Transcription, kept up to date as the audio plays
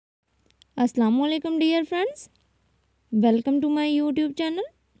Assalamu alaikum dear friends. Welcome to my YouTube channel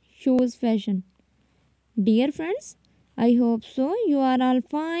Shoes Fashion. Dear friends, I hope so you are all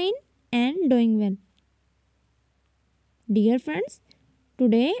fine and doing well. Dear friends,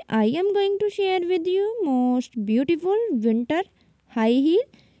 today I am going to share with you most beautiful winter high heel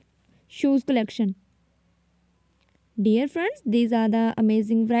shoes collection. Dear friends, these are the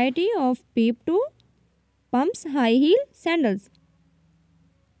amazing variety of peep to pumps high heel sandals.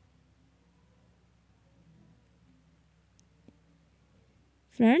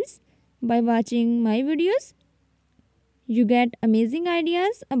 Friends, by watching my videos, you get amazing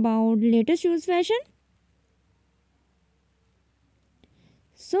ideas about latest shoes fashion.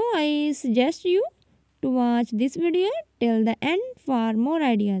 So I suggest you to watch this video till the end for more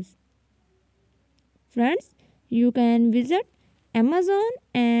ideas. Friends, you can visit Amazon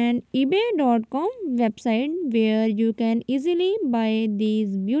and eBay.com website where you can easily buy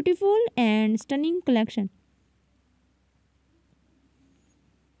these beautiful and stunning collection.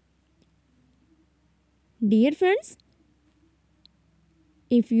 Dear friends,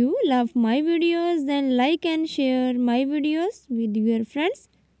 if you love my videos, then like and share my videos with your friends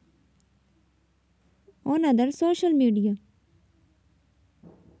on other social media.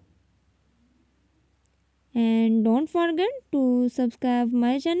 And don't forget to subscribe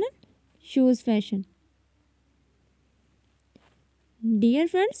my channel Shoes Fashion. Dear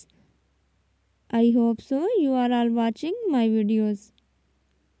friends, I hope so you are all watching my videos.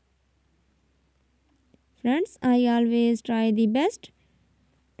 Friends, I always try the best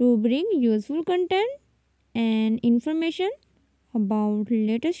to bring useful content and information about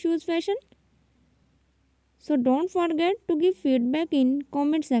latest shoes fashion. So don't forget to give feedback in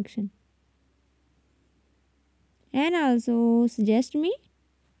comment section. And also suggest me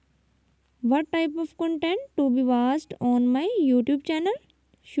what type of content to be watched on my YouTube channel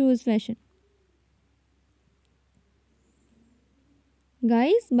Shoes Fashion.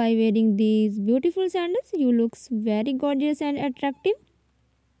 Guys, by wearing these beautiful sandals, you looks very gorgeous and attractive.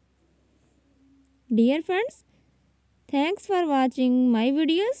 Dear friends, thanks for watching my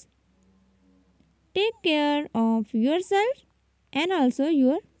videos. Take care of yourself and also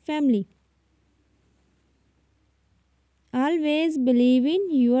your family. Always believe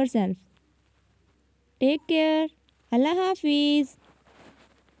in yourself. Take care. Allah Hafiz.